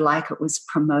sounded like it was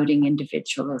promoting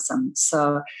individualism.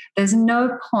 So there's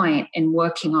no point in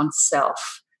working on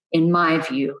self, in my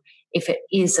view, if it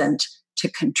isn't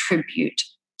to contribute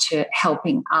to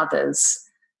helping others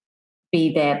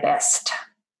be their best.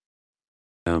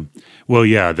 Well,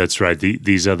 yeah, that's right.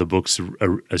 These other books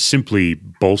are simply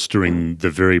bolstering the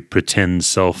very pretend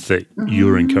self that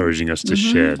you're encouraging us to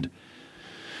shed.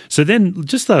 So then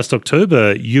just last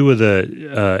October, you were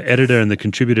the editor and the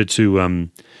contributor to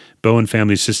Bowen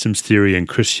Family Systems Theory and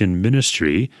Christian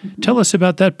Ministry. Tell us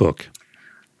about that book.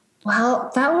 Well,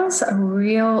 that was a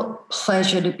real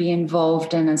pleasure to be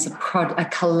involved in as a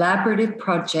collaborative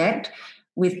project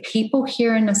with people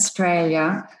here in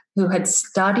Australia who had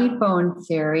studied Bowen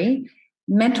theory,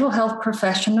 mental health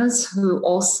professionals who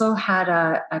also had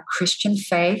a Christian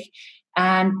faith,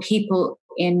 and people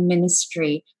in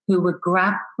ministry who were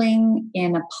grappling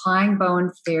in applying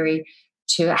Bowen theory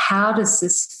to how does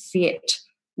this fit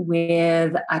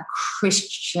with a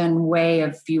Christian way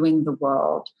of viewing the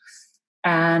world.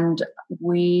 And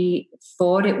we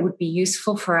thought it would be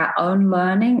useful for our own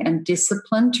learning and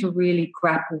discipline to really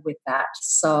grapple with that.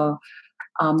 So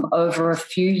over a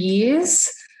few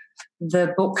years,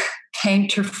 the book came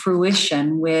to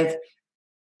fruition with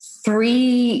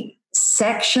 3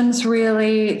 sections,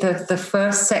 really. The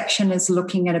first section is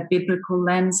looking at a biblical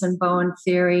lens and Bowen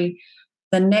theory.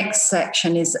 The next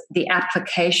section is the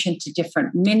application to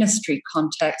different ministry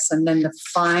contexts. And then the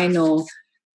final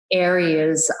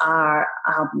areas are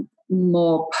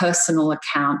more personal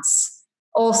accounts,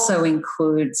 also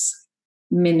includes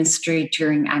ministry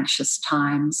during anxious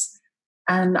times.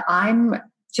 And I'm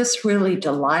just really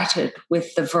delighted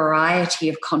with the variety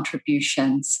of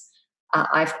contributions.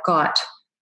 I've got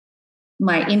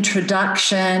my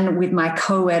introduction with my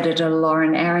co-editor,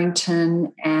 Lauren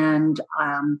Arrington, and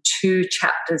 2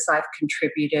 chapters I've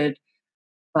contributed.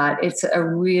 But it's a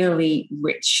really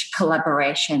rich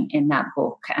collaboration in that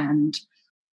book. And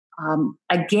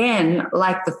again,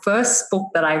 like the first book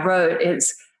that I wrote,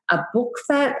 is a book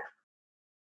that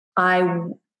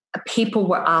people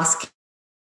were asking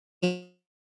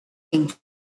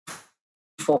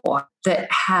for, that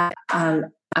had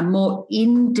a more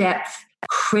in-depth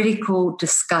critical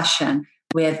discussion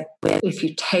with if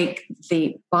you take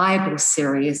the Bible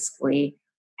seriously,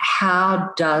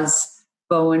 how does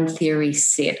Bowen theory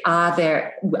sit? Are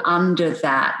there, under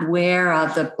that, where are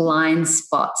the blind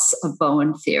spots of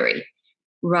Bowen theory,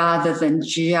 rather than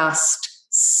just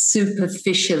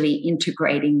superficially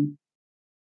integrating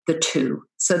the two?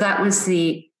 So that was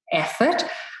the effort.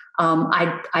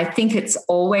 I think it's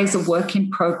always a work in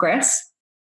progress.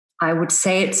 I would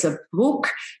say it's a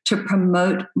book to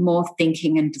promote more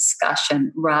thinking and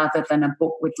discussion rather than a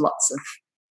book with lots of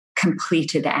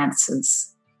completed answers.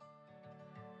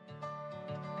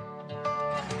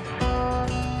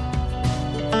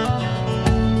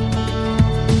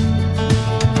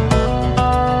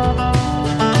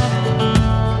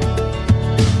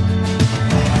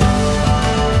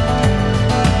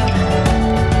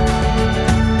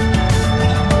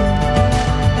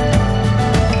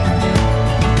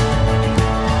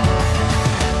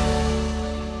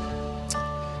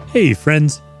 Hey,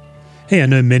 friends. Hey, I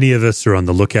know many of us are on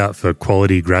the lookout for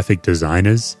quality graphic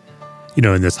designers. You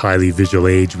know, in this highly visual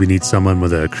age, we need someone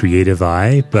with a creative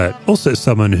eye, but also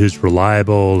someone who's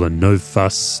reliable and no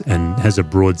fuss and has a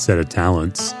broad set of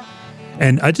talents.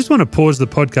 And I just want to pause the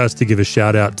podcast to give a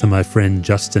shout out to my friend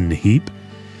Justin Heap.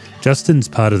 Justin's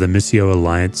part of the Missio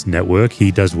Alliance network.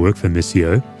 He does work for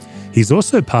Missio. He's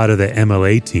also part of the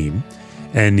MLA team.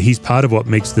 And he's part of what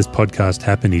makes this podcast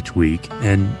happen each week.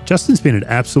 And Justin's been an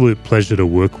absolute pleasure to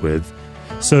work with.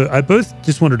 So I both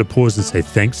just wanted to pause and say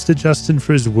thanks to Justin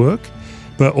for his work,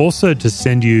 but also to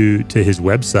send you to his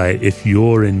website if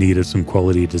you're in need of some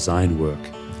quality design work.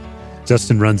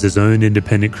 Justin runs his own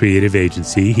independent creative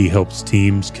agency. He helps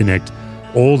teams connect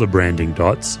all the branding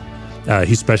dots.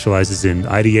 He specializes in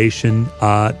ideation,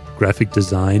 art, graphic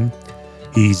design.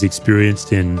 He's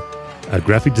experienced in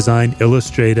graphic design,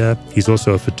 illustrator. He's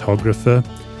also a photographer.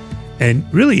 And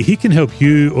really, he can help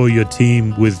you or your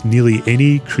team with nearly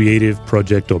any creative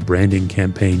project or branding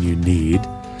campaign you need.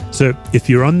 So if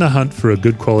you're on the hunt for a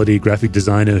good quality graphic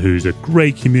designer who's a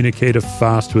great communicator,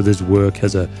 fast with his work,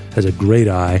 has a great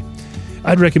eye,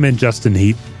 I'd recommend Justin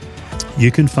Heap.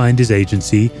 You can find his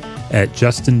agency at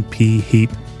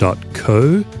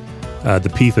justinpheap.co. The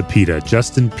P for Peter,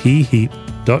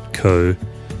 justinpheap.co.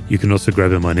 You can also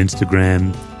grab him on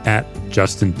Instagram at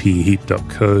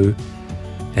justinpheap.co.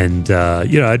 And,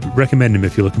 I'd recommend him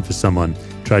if you're looking for someone.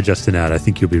 Try Justin out. I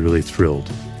think you'll be really thrilled.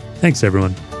 Thanks,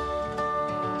 everyone.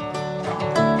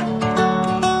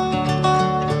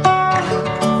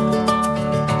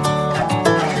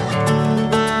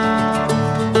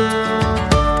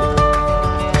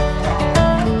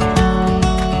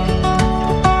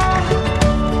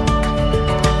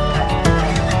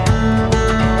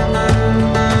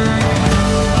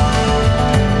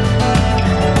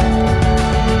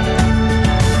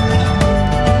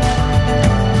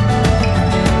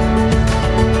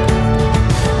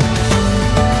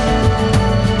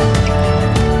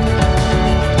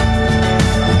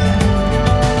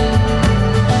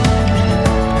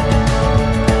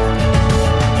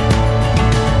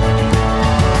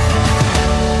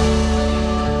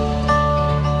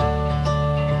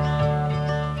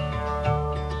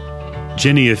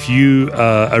 Jenny, if you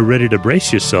are ready to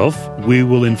brace yourself, we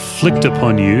will inflict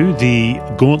upon you the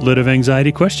gauntlet of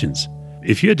anxiety questions.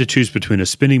 If you had to choose between a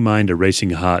spinning mind, a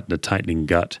racing heart, and a tightening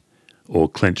gut, or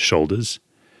clenched shoulders,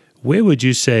 where would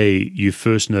you say you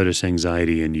first notice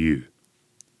anxiety in you?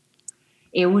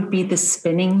 It would be the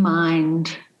spinning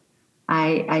mind.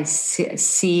 I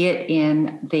see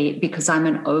it because I'm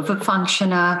an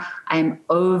overfunctioner. I'm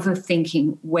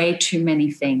overthinking way too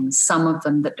many things, some of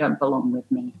them that don't belong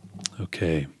with me.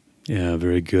 Okay. Yeah,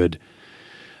 very good.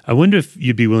 I wonder if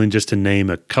you'd be willing just to name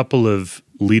a couple of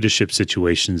leadership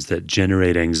situations that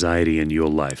generate anxiety in your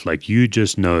life. Like you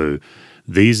just know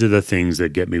these are the things that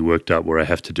get me worked up where I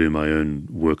have to do my own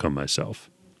work on myself.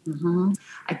 Mm-hmm.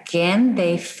 Again,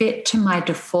 they fit to my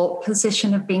default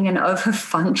position of being an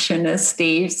overfunctioner,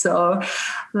 Steve. So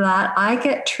that I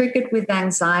get triggered with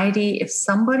anxiety if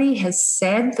somebody has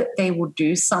said that they will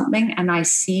do something and I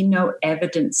see no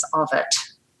evidence of it.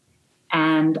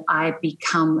 And I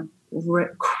become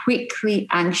quickly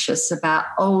anxious about,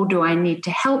 do I need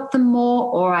to help them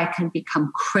more? Or I can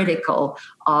become critical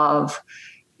of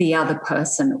the other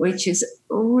person, which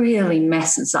really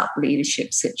messes up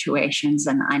leadership situations.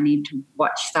 And I need to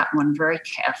watch that one very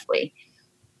carefully.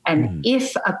 And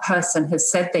if a person has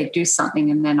said they do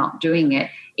something and they're not doing it,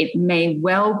 it may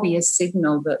well be a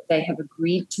signal that they have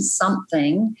agreed to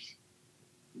something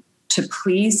to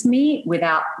please me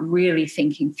without really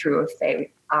thinking through if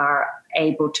they are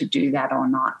able to do that or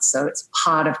not. So it's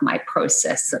part of my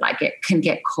process that I can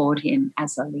get caught in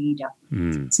as a leader.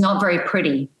 It's not very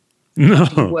pretty. No.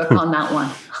 Work on that one.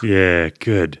 Yeah,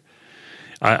 good.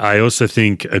 I also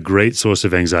think a great source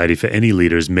of anxiety for any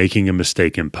leader is making a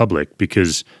mistake in public,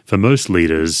 because for most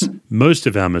leaders, most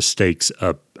of our mistakes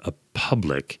are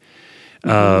public.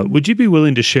 Would you be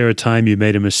willing to share a time you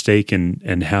made a mistake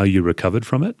and how you recovered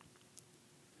from it?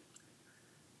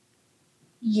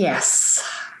 Yes.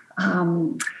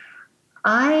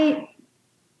 I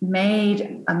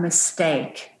made a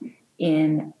mistake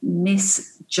in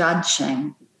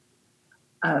misjudging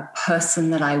a person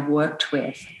that I worked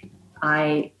with.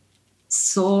 I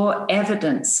saw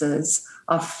evidences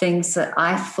of things that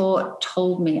I thought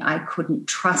told me I couldn't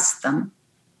trust them,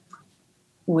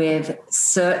 with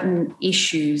certain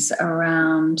issues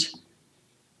around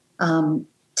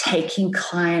taking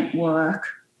client work.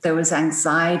 There was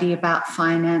anxiety about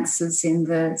finances in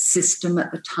the system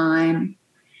at the time.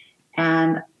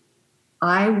 And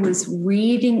I was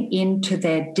reading into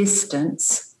their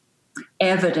distance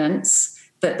evidence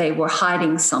that they were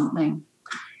hiding something.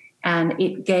 And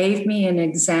it gave me an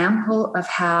example of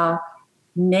how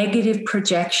negative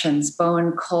projections,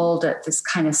 Bowen called it, this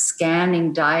kind of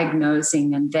scanning,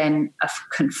 diagnosing, and then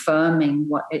confirming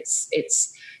what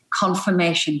it's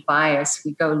confirmation bias.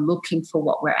 We go looking for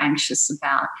what we're anxious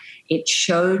about. It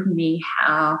showed me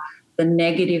how the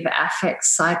negative affect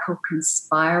cycle can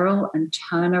spiral and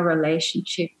turn a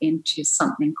relationship into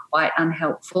something quite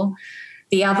unhelpful.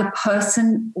 The other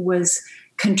person was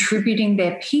contributing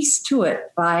their piece to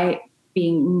it by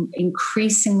being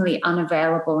increasingly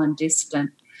unavailable and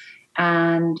distant.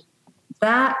 And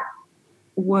that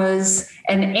was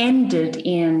ended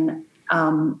in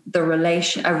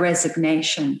a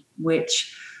resignation,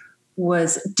 which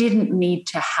didn't need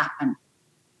to happen.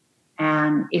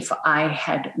 And if I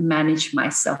had managed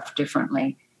myself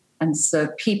differently. And so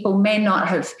people may not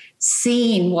have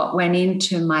seen what went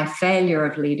into my failure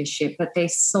of leadership, but they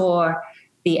saw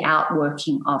the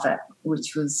outworking of it,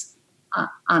 which was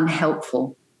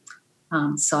unhelpful.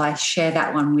 So I share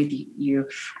that one with you.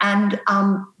 And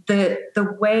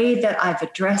the way that I've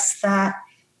addressed that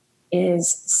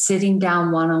is sitting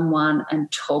down one-on-one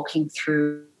and talking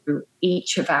through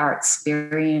each of our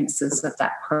experiences of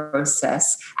that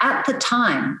process at the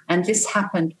time. And this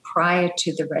happened prior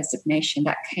to the resignation.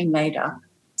 That came later.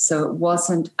 So it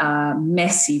wasn't a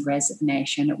messy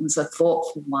resignation. It was a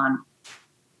thoughtful one.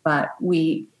 But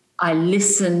I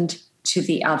listened to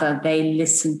the other, they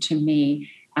listened to me,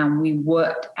 and we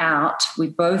worked out. We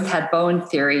both had Bowen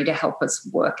theory to help us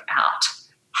work out,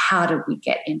 how did we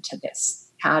get into this?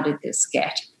 How did this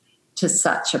get to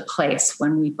such a place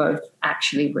when we both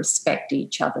actually respect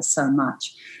each other so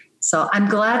much? So I'm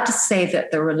glad to say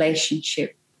that the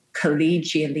relationship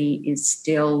collegially is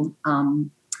still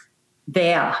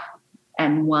there,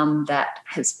 and one that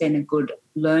has been a good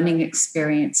learning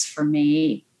experience for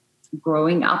me,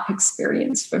 growing up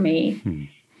experience for me,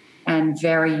 and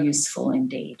very useful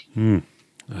indeed.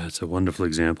 That's a wonderful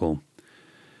example.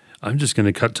 I'm just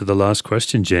going to cut to the last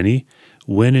question, Jenny.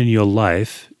 When in your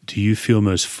life do you feel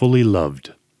most fully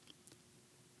loved?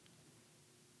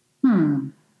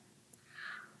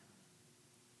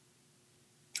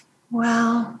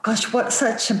 Well, gosh, what's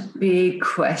such a big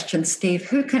question, Steve?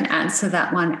 Who can answer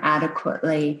that one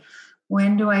adequately?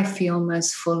 When do I feel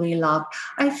most fully loved?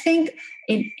 I think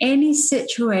in any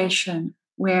situation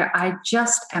where I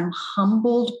just am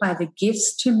humbled by the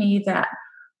gifts to me that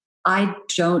I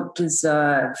don't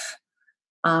deserve,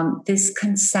 This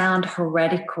can sound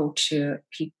heretical to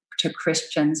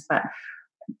Christians, but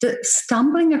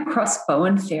stumbling across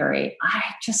Bowen theory,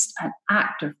 just an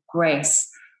act of grace.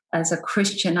 As a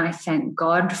Christian, I thank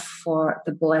God for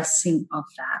the blessing of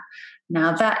that.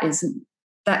 Now,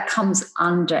 that comes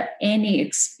under any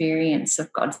experience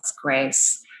of God's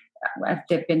grace. There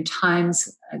have been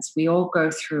times, as we all go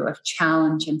through, of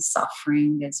challenge and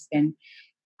suffering. There's been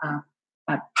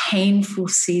a painful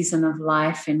season of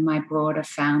life in my broader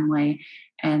family,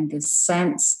 and the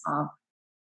sense of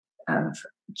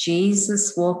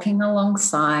Jesus walking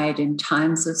alongside in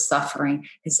times of suffering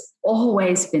has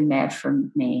always been there for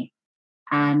me.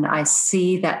 And I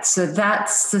see that. So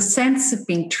that's the sense of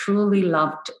being truly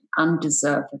loved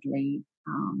undeservedly,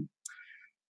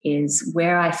 is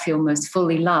where I feel most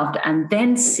fully loved. And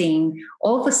then seeing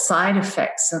all the side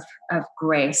effects of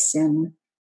grace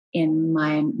in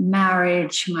my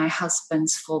marriage, my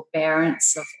husband's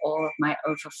forbearance of all of my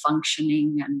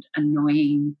overfunctioning and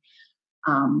annoying,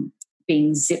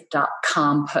 being zipped up,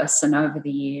 calm person over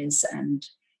the years and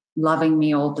loving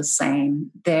me all the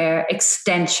same. They're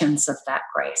extensions of that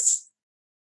grace.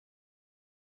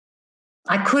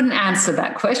 I couldn't answer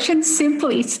that question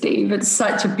simply, Steve. It's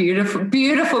such a beautiful,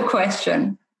 beautiful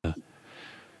question.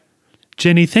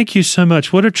 Jenny, thank you so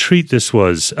much. What a treat this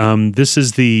was. This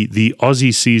is the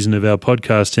Aussie season of our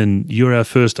podcast, and you're our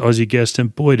first Aussie guest,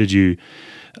 and boy, did you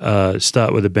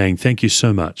start with a bang. Thank you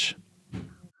so much.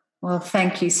 Well,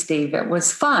 thank you, Steve. It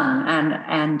was fun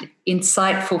and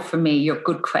insightful for me, your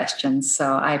good questions,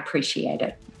 so I appreciate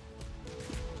it.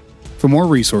 For more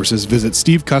resources, visit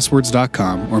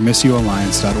stevecusswords.com or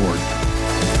missioalliance.org.